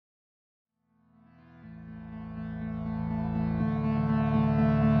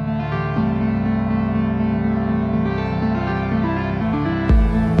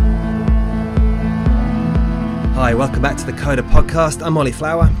Hi, welcome back to the Coda podcast. I'm Ollie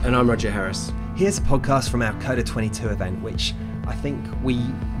Flower. And I'm Roger Harris. Here's a podcast from our Coda 22 event, which I think we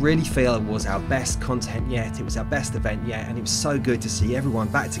really feel was our best content yet. It was our best event yet, and it was so good to see everyone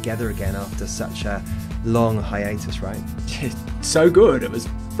back together again after such a long hiatus, right? So good. It was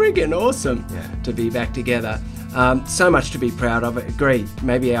friggin' awesome to be back together. So much to be proud of. Agree.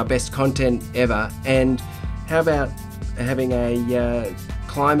 Maybe our best content ever. And how about having a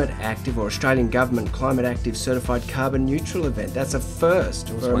Climate Active or Australian Government Climate Active certified carbon neutral event? That's a first.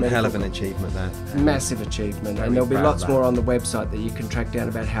 It was one hell of an achievement, that. Massive achievement. And there'll be lots more on the website that you can track down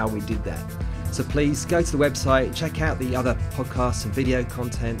about how we did that. So please go to the website, check out the other podcasts and video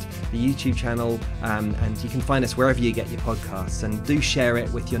content, the YouTube channel, and you can find us wherever you get your podcasts. And do share it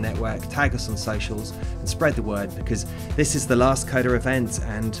with your network, tag us on socials, and spread the word, because this is the last Coda event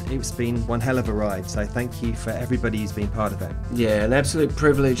and it's been one hell of a ride. So thank you for everybody who's been part of it. Yeah, an absolute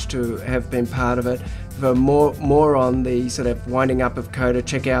privilege to have been part of it. For more on the sort of winding up of Coda,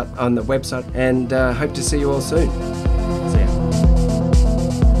 check out on the website, and hope to see you all soon. See ya.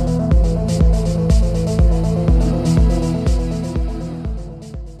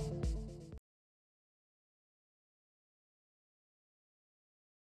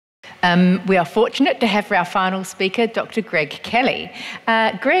 We are fortunate to have for our final speaker, Dr. Greg Kelly.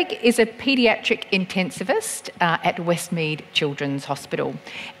 Greg is a paediatric intensivist at Westmead Children's Hospital,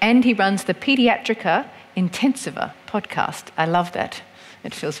 and he runs the Paediatrica Intensiva podcast. I love that.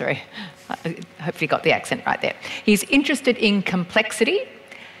 It feels very, hopefully got the accent right there. He's interested in complexity,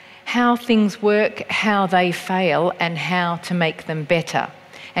 how things work, how they fail, and how to make them better.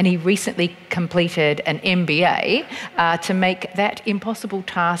 And he recently completed an MBA to make that impossible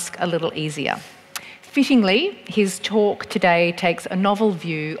task a little easier. Fittingly, his talk today takes a novel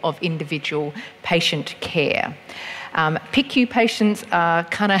view of individual patient care. PICU patients are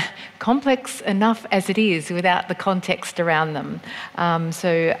kind of complex enough as it is without the context around them.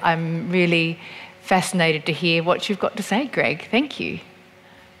 So I'm really fascinated to hear what you've got to say, Greg. Thank you.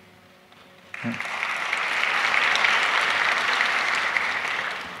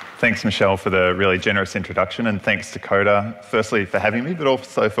 Thanks, Michelle, for the really generous introduction, and thanks to Coda, firstly, for having me, but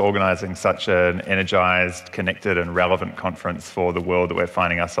also for organising such an energised, connected and relevant conference for the world that we're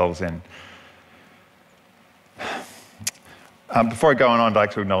finding ourselves in. Before I go on, I'd like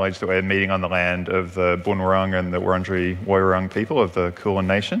to acknowledge that we're meeting on the land of the Bunurong and the Wurundjeri Woiwurrung people of the Kulin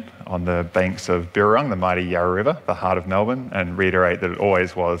Nation on the banks of Birrarung, the mighty Yarra River, the heart of Melbourne, and reiterate that it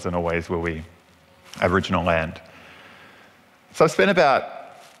always was and always will be Aboriginal land. So I've spent about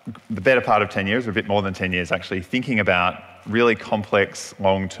the better part of 10 years, or a bit more than 10 years actually, thinking about really complex,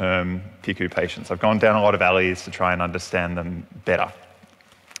 long-term PICU patients. I've gone down a lot of alleys to try and understand them better.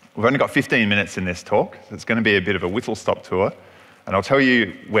 We've only got 15 minutes in this talk, so it's going to be a bit of a whistle-stop tour, and I'll tell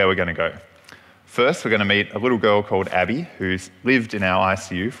you where we're going to go. First, we're going to meet a little girl called Abby, who's lived in our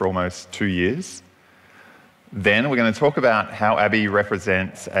ICU for almost 2 years. Then we're going to talk about how Abby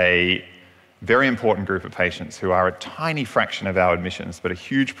represents a very important group of patients who are a tiny fraction of our admissions, but a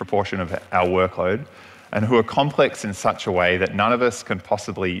huge proportion of our workload, and who are complex in such a way that none of us can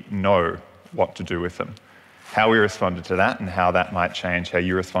possibly know what to do with them. How we responded to that and how that might change how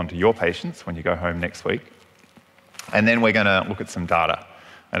you respond to your patients when you go home next week. And then we're going to look at some data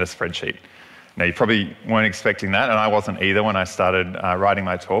and a spreadsheet. Now, you probably weren't expecting that, and I wasn't either when I started writing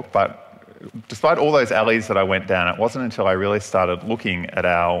my talk, but despite all those alleys that I went down, it wasn't until I really started looking at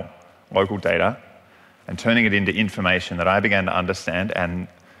our local data and turning it into information that I began to understand, and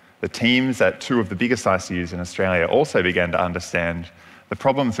the teams at two of the biggest ICUs in Australia also began to understand the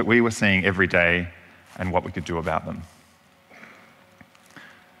problems that we were seeing every day and what we could do about them.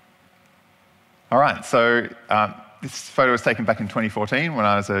 All right, so this photo was taken back in 2014 when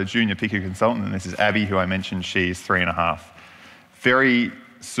I was a junior PICU consultant, and this is Abby, who I mentioned. She's 3.5. Very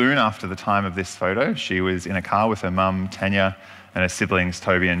soon after the time of this photo, she was in a car with her mum, Tanya, and her siblings,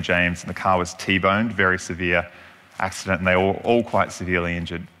 Toby and James, and the car was T-boned, very severe accident, and they were all quite severely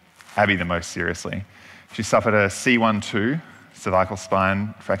injured, Abby the most seriously. She suffered a C1-2 cervical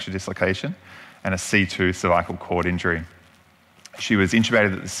spine fracture dislocation and a C2 cervical cord injury. She was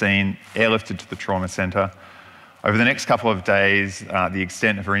intubated at the scene, airlifted to the trauma centre. Over the next couple of days, the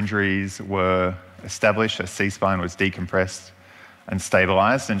extent of her injuries were established. Her C-spine was decompressed and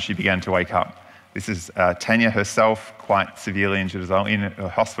stabilised, and she began to wake up. This is Tanya herself, quite severely injured as well, in a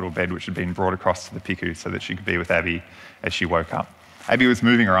hospital bed which had been brought across to the PICU so that she could be with Abby as she woke up. Abby was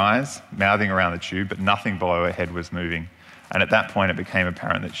moving her eyes, mouthing around the tube, but nothing below her head was moving. And at that point, it became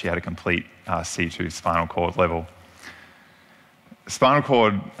apparent that she had a complete C2 spinal cord level. Spinal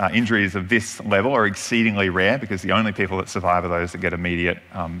cord injuries of this level are exceedingly rare because the only people that survive are those that get immediate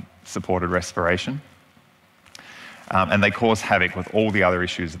supported respiration. and they cause havoc with all the other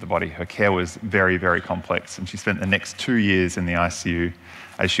issues of the body. Her care was very, very complex, and she spent the next 2 years in the ICU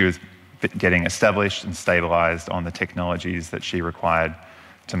as she was getting established and stabilised on the technologies that she required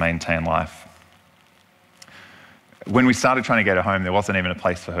to maintain life. When we started trying to get her home, there wasn't even a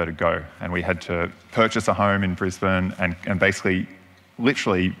place for her to go, and we had to purchase a home in Brisbane and basically,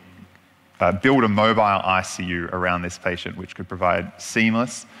 literally, build a mobile ICU around this patient, which could provide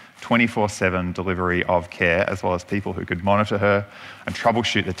seamless 24/7 delivery of care, as well as people who could monitor her and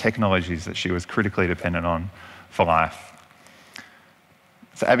troubleshoot the technologies that she was critically dependent on for life.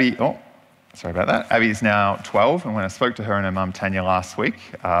 So Abby, sorry about that. Abby's now 12, and when I spoke to her and her mum Tanya last week,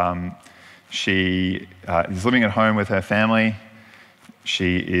 she is living at home with her family.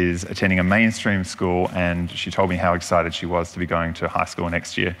 She is attending a mainstream school, and she told me how excited she was to be going to high school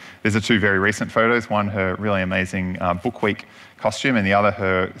next year. These are two very recent photos, one her really amazing Book Week costume, and the other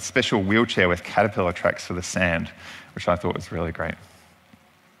her special wheelchair with caterpillar tracks for the sand, which I thought was really great.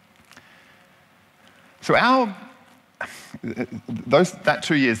 So that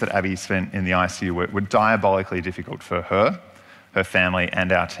 2 years that Abby spent in the ICU were diabolically difficult for her family,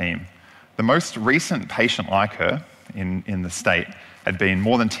 and our team. The most recent patient like her in the state had been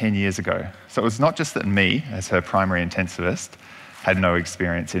more than 10 years ago. So it was not just that me, as her primary intensivist, had no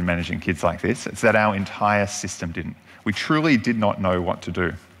experience in managing kids like this, it's that our entire system didn't. We truly did not know what to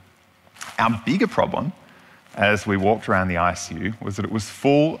do. Our bigger problem, as we walked around the ICU, was that it was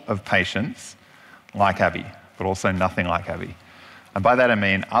full of patients like Abby, but also nothing like Abby. And by that I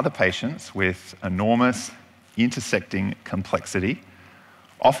mean other patients with enormous intersecting complexity,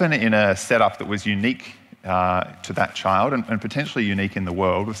 often in a setup that was unique to that child and potentially unique in the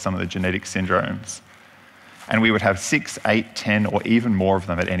world with some of the genetic syndromes. And we would have 6, 8, 10, or even more of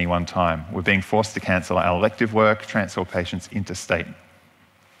them at any one time. We're being forced to cancel our elective work, transfer patients interstate.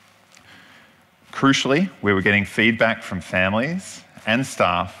 Crucially, we were getting feedback from families and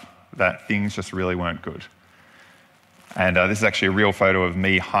staff that things just really weren't good. And this is actually a real photo of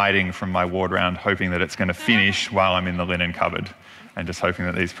me hiding from my ward round, hoping that it's going to finish while I'm in the linen cupboard, and just hoping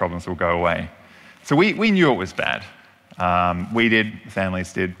that these problems will go away. So we knew it was bad. We did,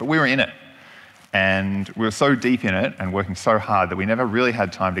 families did, but we were in it. And we were so deep in it and working so hard that we never really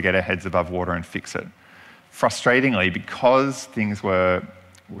had time to get our heads above water and fix it. Frustratingly, because things were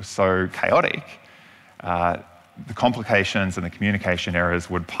so chaotic, the complications and the communication errors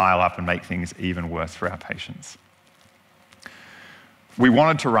would pile up and make things even worse for our patients. We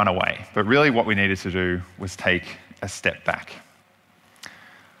wanted to run away, but really what we needed to do was take a step back.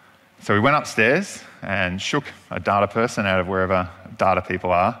 So we went upstairs and shook a data person out of wherever data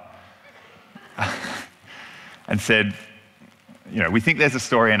people are and said, we think there's a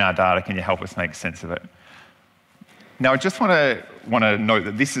story in our data, can you help us make sense of it? Now, I just want to note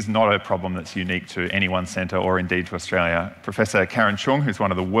that this is not a problem that's unique to any one centre or indeed to Australia. Professor Karen Chung, who's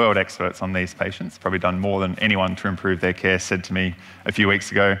one of the world experts on these patients, probably done more than anyone to improve their care, said to me a few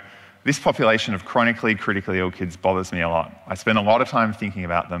weeks ago, this population of chronically critically ill kids bothers me a lot. I spend a lot of time thinking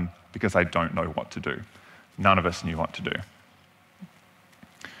about them because I don't know what to do. None of us knew what to do.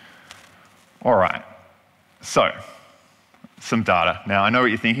 All right, so some data. Now, I know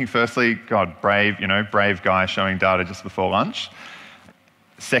what you're thinking. Firstly, God, brave guy showing data just before lunch.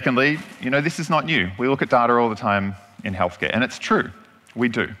 Secondly, this is not new. We look at data all the time in healthcare, and it's true, we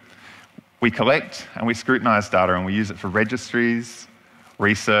do. We collect and we scrutinise data, and we use it for registries,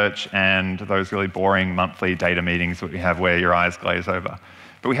 research, and those really boring monthly data meetings that we have where your eyes glaze over.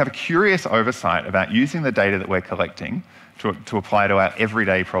 But we have a curious oversight about using the data that we're collecting to apply to our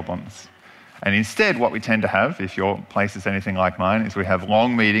everyday problems. And instead, what we tend to have, if your place is anything like mine, is we have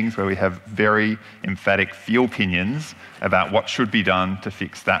long meetings where we have very emphatic feel opinions about what should be done to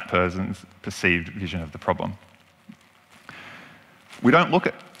fix that person's perceived vision of the problem. We don't look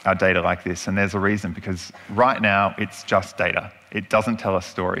at our data like this, and there's a reason, because right now it's just data. It doesn't tell a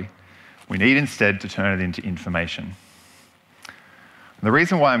story. We need instead to turn it into information. And the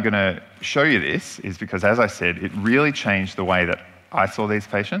reason why I'm going to show you this is because, as I said, it really changed the way that I saw these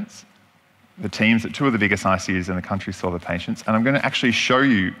patients. The teams at two of the biggest ICUs in the country saw the patients, and I'm going to actually show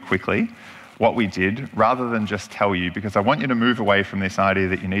you quickly what we did rather than just tell you, because I want you to move away from this idea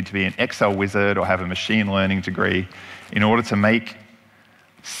that you need to be an Excel wizard or have a machine learning degree in order to make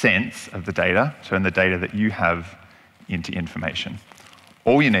sense of the data, turn the data that you have into information.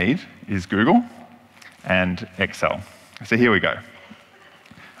 All you need is Google and Excel. So here we go.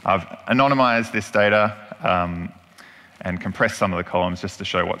 I've anonymized this data and compressed some of the columns just to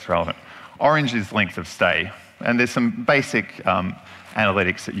show what's relevant. Orange is length of stay, and there's some basic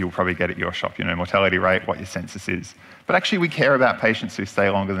analytics that you'll probably get at your shop, mortality rate, what your census is. But actually we care about patients who stay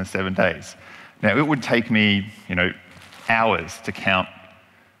longer than 7 days. Now, it would take me, hours to count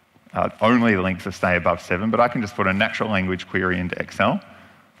only the length of stay above 7, but I can just put a natural language query into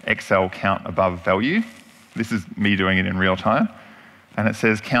Excel count above value. This is me doing it in real time, and it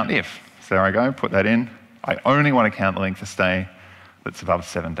says count if. So there I go, put that in. I only want to count the length of stay that's above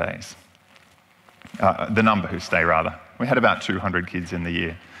 7 days. The number who stay, rather. We had about 200 kids in the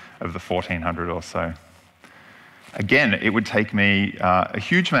year of the 1,400 or so. Again, it would take me a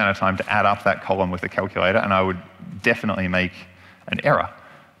huge amount of time to add up that column with a calculator, and I would definitely make an error.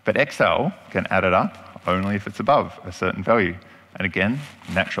 But Excel can add it up only if it's above a certain value. And again,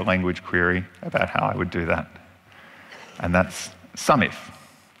 natural language query about how I would do that. And that's SUMIF.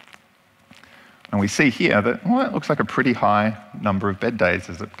 And we see here that, well, it looks like a pretty high number of bed days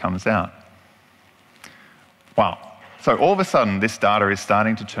as it comes out. Wow. So all of a sudden, this data is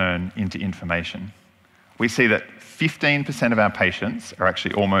starting to turn into information. We see that 15% of our patients are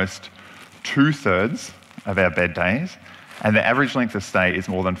actually almost 2/3 of our bed days, and the average length of stay is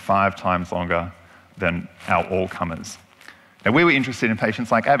more than 5 times longer than our all-comers. Now, we were interested in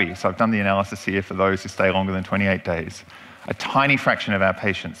patients like Abby, so I've done the analysis here for those who stay longer than 28 days. A tiny fraction of our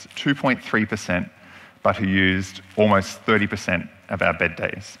patients, 2.3%, but who used almost 30% of our bed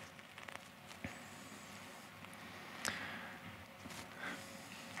days.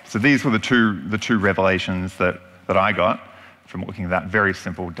 So these were the two revelations that I got from looking at that very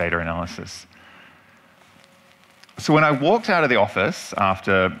simple data analysis. So when I walked out of the office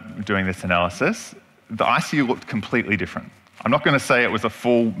after doing this analysis, the ICU looked completely different. I'm not going to say it was a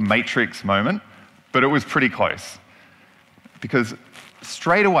full Matrix moment, but it was pretty close. Because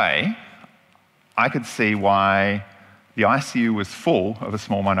straight away, I could see why the ICU was full of a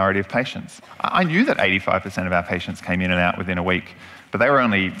small minority of patients. I knew that 85% of our patients came in and out within a week, but they were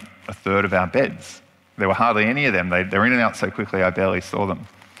only 1/3 of our beds. There were hardly any of them. They were in and out so quickly I barely saw them.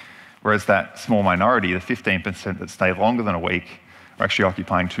 Whereas that small minority, the 15% that stayed longer than a week, were actually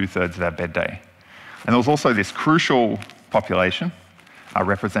occupying 2/3 of our bed day. And there was also this crucial population,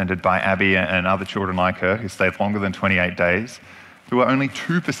 represented by Abby and other children like her, who stayed longer than 28 days, who were only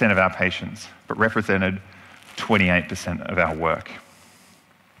 2% of our patients, but represented 28% of our work.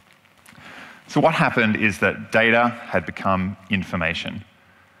 So what happened is that data had become information.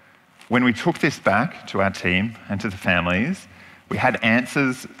 When we took this back to our team and to the families, we had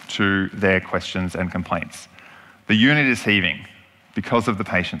answers to their questions and complaints. The unit is heaving because of the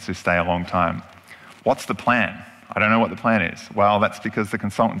patients who stay a long time. What's the plan? I don't know what the plan is. Well, that's because the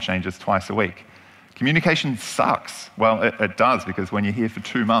consultant changes twice a week. Communication sucks. Well, it does, because when you're here for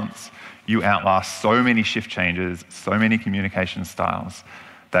 2 months, you outlast so many shift changes, so many communication styles,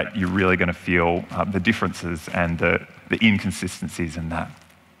 that you're really going to feel the differences and the inconsistencies in that.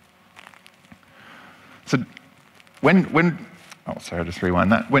 So I'll just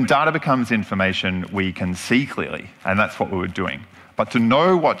rewind that. When data becomes information, we can see clearly, and that's what we were doing. But to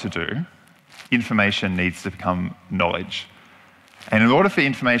know what to do, information needs to become knowledge. And in order for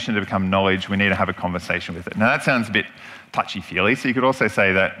information to become knowledge, we need to have a conversation with it. Now, that sounds a bit touchy-feely, so you could also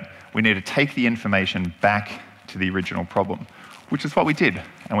say that we need to take the information back to the original problem, which is what we did.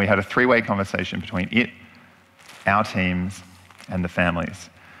 And we had a 3-way conversation between it, our teams, and the families.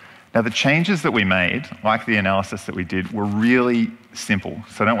 Now, the changes that we made, like the analysis that we did, were really simple.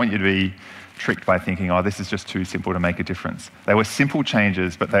 So I don't want you to be tricked by thinking, oh, this is just too simple to make a difference. They were simple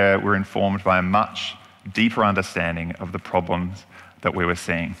changes, but they were informed by a much deeper understanding of the problems that we were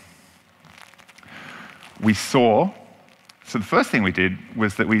seeing. So the first thing we did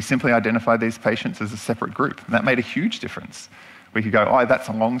was that we simply identified these patients as a separate group, and that made a huge difference. We could go, oh, that's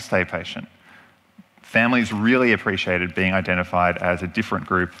a long stay patient. Families really appreciated being identified as a different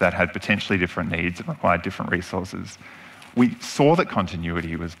group that had potentially different needs and required different resources. We saw that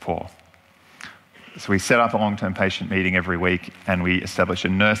continuity was poor. So we set up a long-term patient meeting every week, and we established a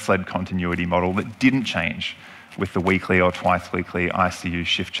nurse-led continuity model that didn't change with the weekly or twice-weekly ICU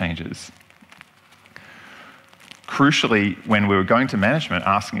shift changes. Crucially, when we were going to management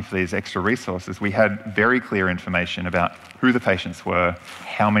asking for these extra resources, we had very clear information about who the patients were,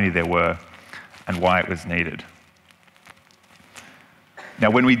 how many there were, and why it was needed.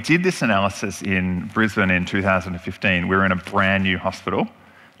 Now, when we did this analysis in Brisbane in 2015, we were in a brand new hospital.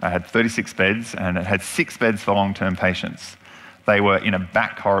 It had 36 beds, and it had 6 beds for long-term patients. They were in a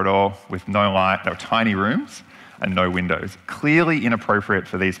back corridor with no light. They were tiny rooms and no windows. Clearly inappropriate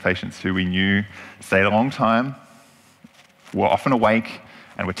for these patients who we knew stayed a long time, were often awake,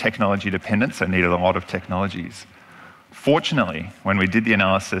 and were technology dependent, so needed a lot of technologies. Fortunately, when we did the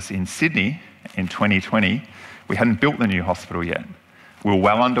analysis in Sydney in 2020, we hadn't built the new hospital yet. We were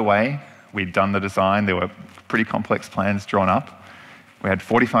well underway. We'd done the design. There were pretty complex plans drawn up. We had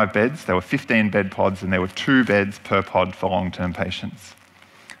 45 beds, there were 15 bed pods, and there were 2 beds per pod for long-term patients.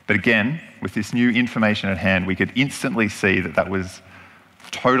 But again, with this new information at hand, we could instantly see that that was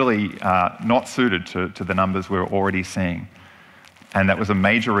totally not suited to the numbers we were already seeing. And that was a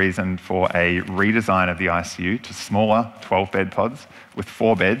major reason for a redesign of the ICU to smaller 12-bed pods with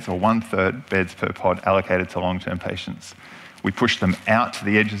 4 beds, or 1/3 beds per pod, allocated to long-term patients. We pushed them out to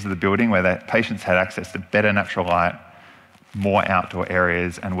the edges of the building where the patients had access to better natural light, more outdoor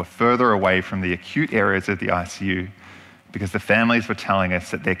areas, and were further away from the acute areas of the ICU, because the families were telling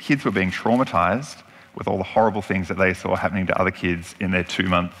us that their kids were being traumatised with all the horrible things that they saw happening to other kids in their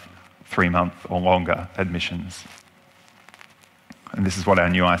 2-month, 3-month or longer admissions. And this is what our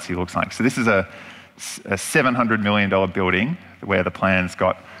new ICU looks like. So this is a $700 million building where the plans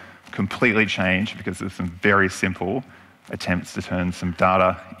got completely changed because of some very simple attempts to turn some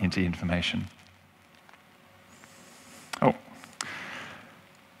data into information.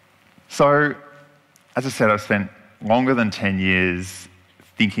 So, as I said, I've spent longer than 10 years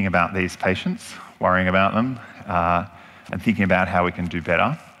thinking about these patients, worrying about them, and thinking about how we can do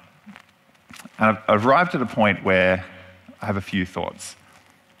better. And I've arrived at a point where I have a few thoughts.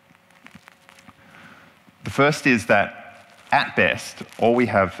 The first is that, at best, all we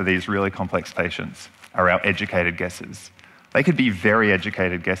have for these really complex patients are our educated guesses. They could be very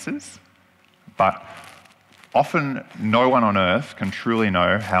educated guesses, but often no one on earth can truly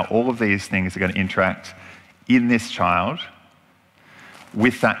know how all of these things are going to interact in this child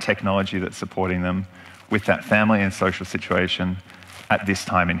with that technology that's supporting them, with that family and social situation at this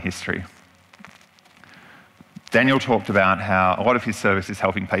time in history. Daniel talked about how a lot of his service is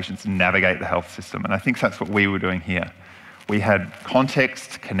helping patients navigate the health system, and I think that's what we were doing here. We had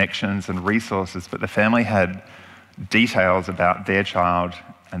context, connections, and resources, but the family had details about their child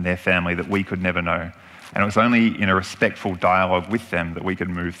and their family that we could never know. And it was only in a respectful dialogue with them that we could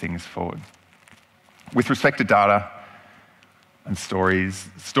move things forward. With respect to data and stories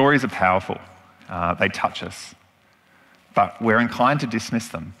are powerful. They touch us. But we're inclined to dismiss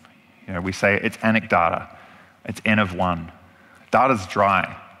them. We say it's anecdata. It's N of 1. Data's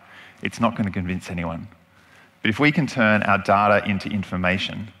dry. It's not going to convince anyone. But if we can turn our data into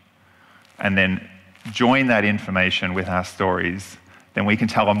information and then join that information with our stories, then we can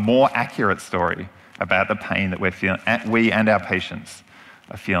tell a more accurate story about the pain that we're feeling, we and our patients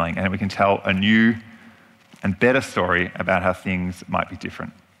are feeling, and we can tell a new and better story about how things might be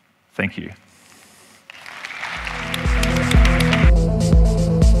different. Thank you.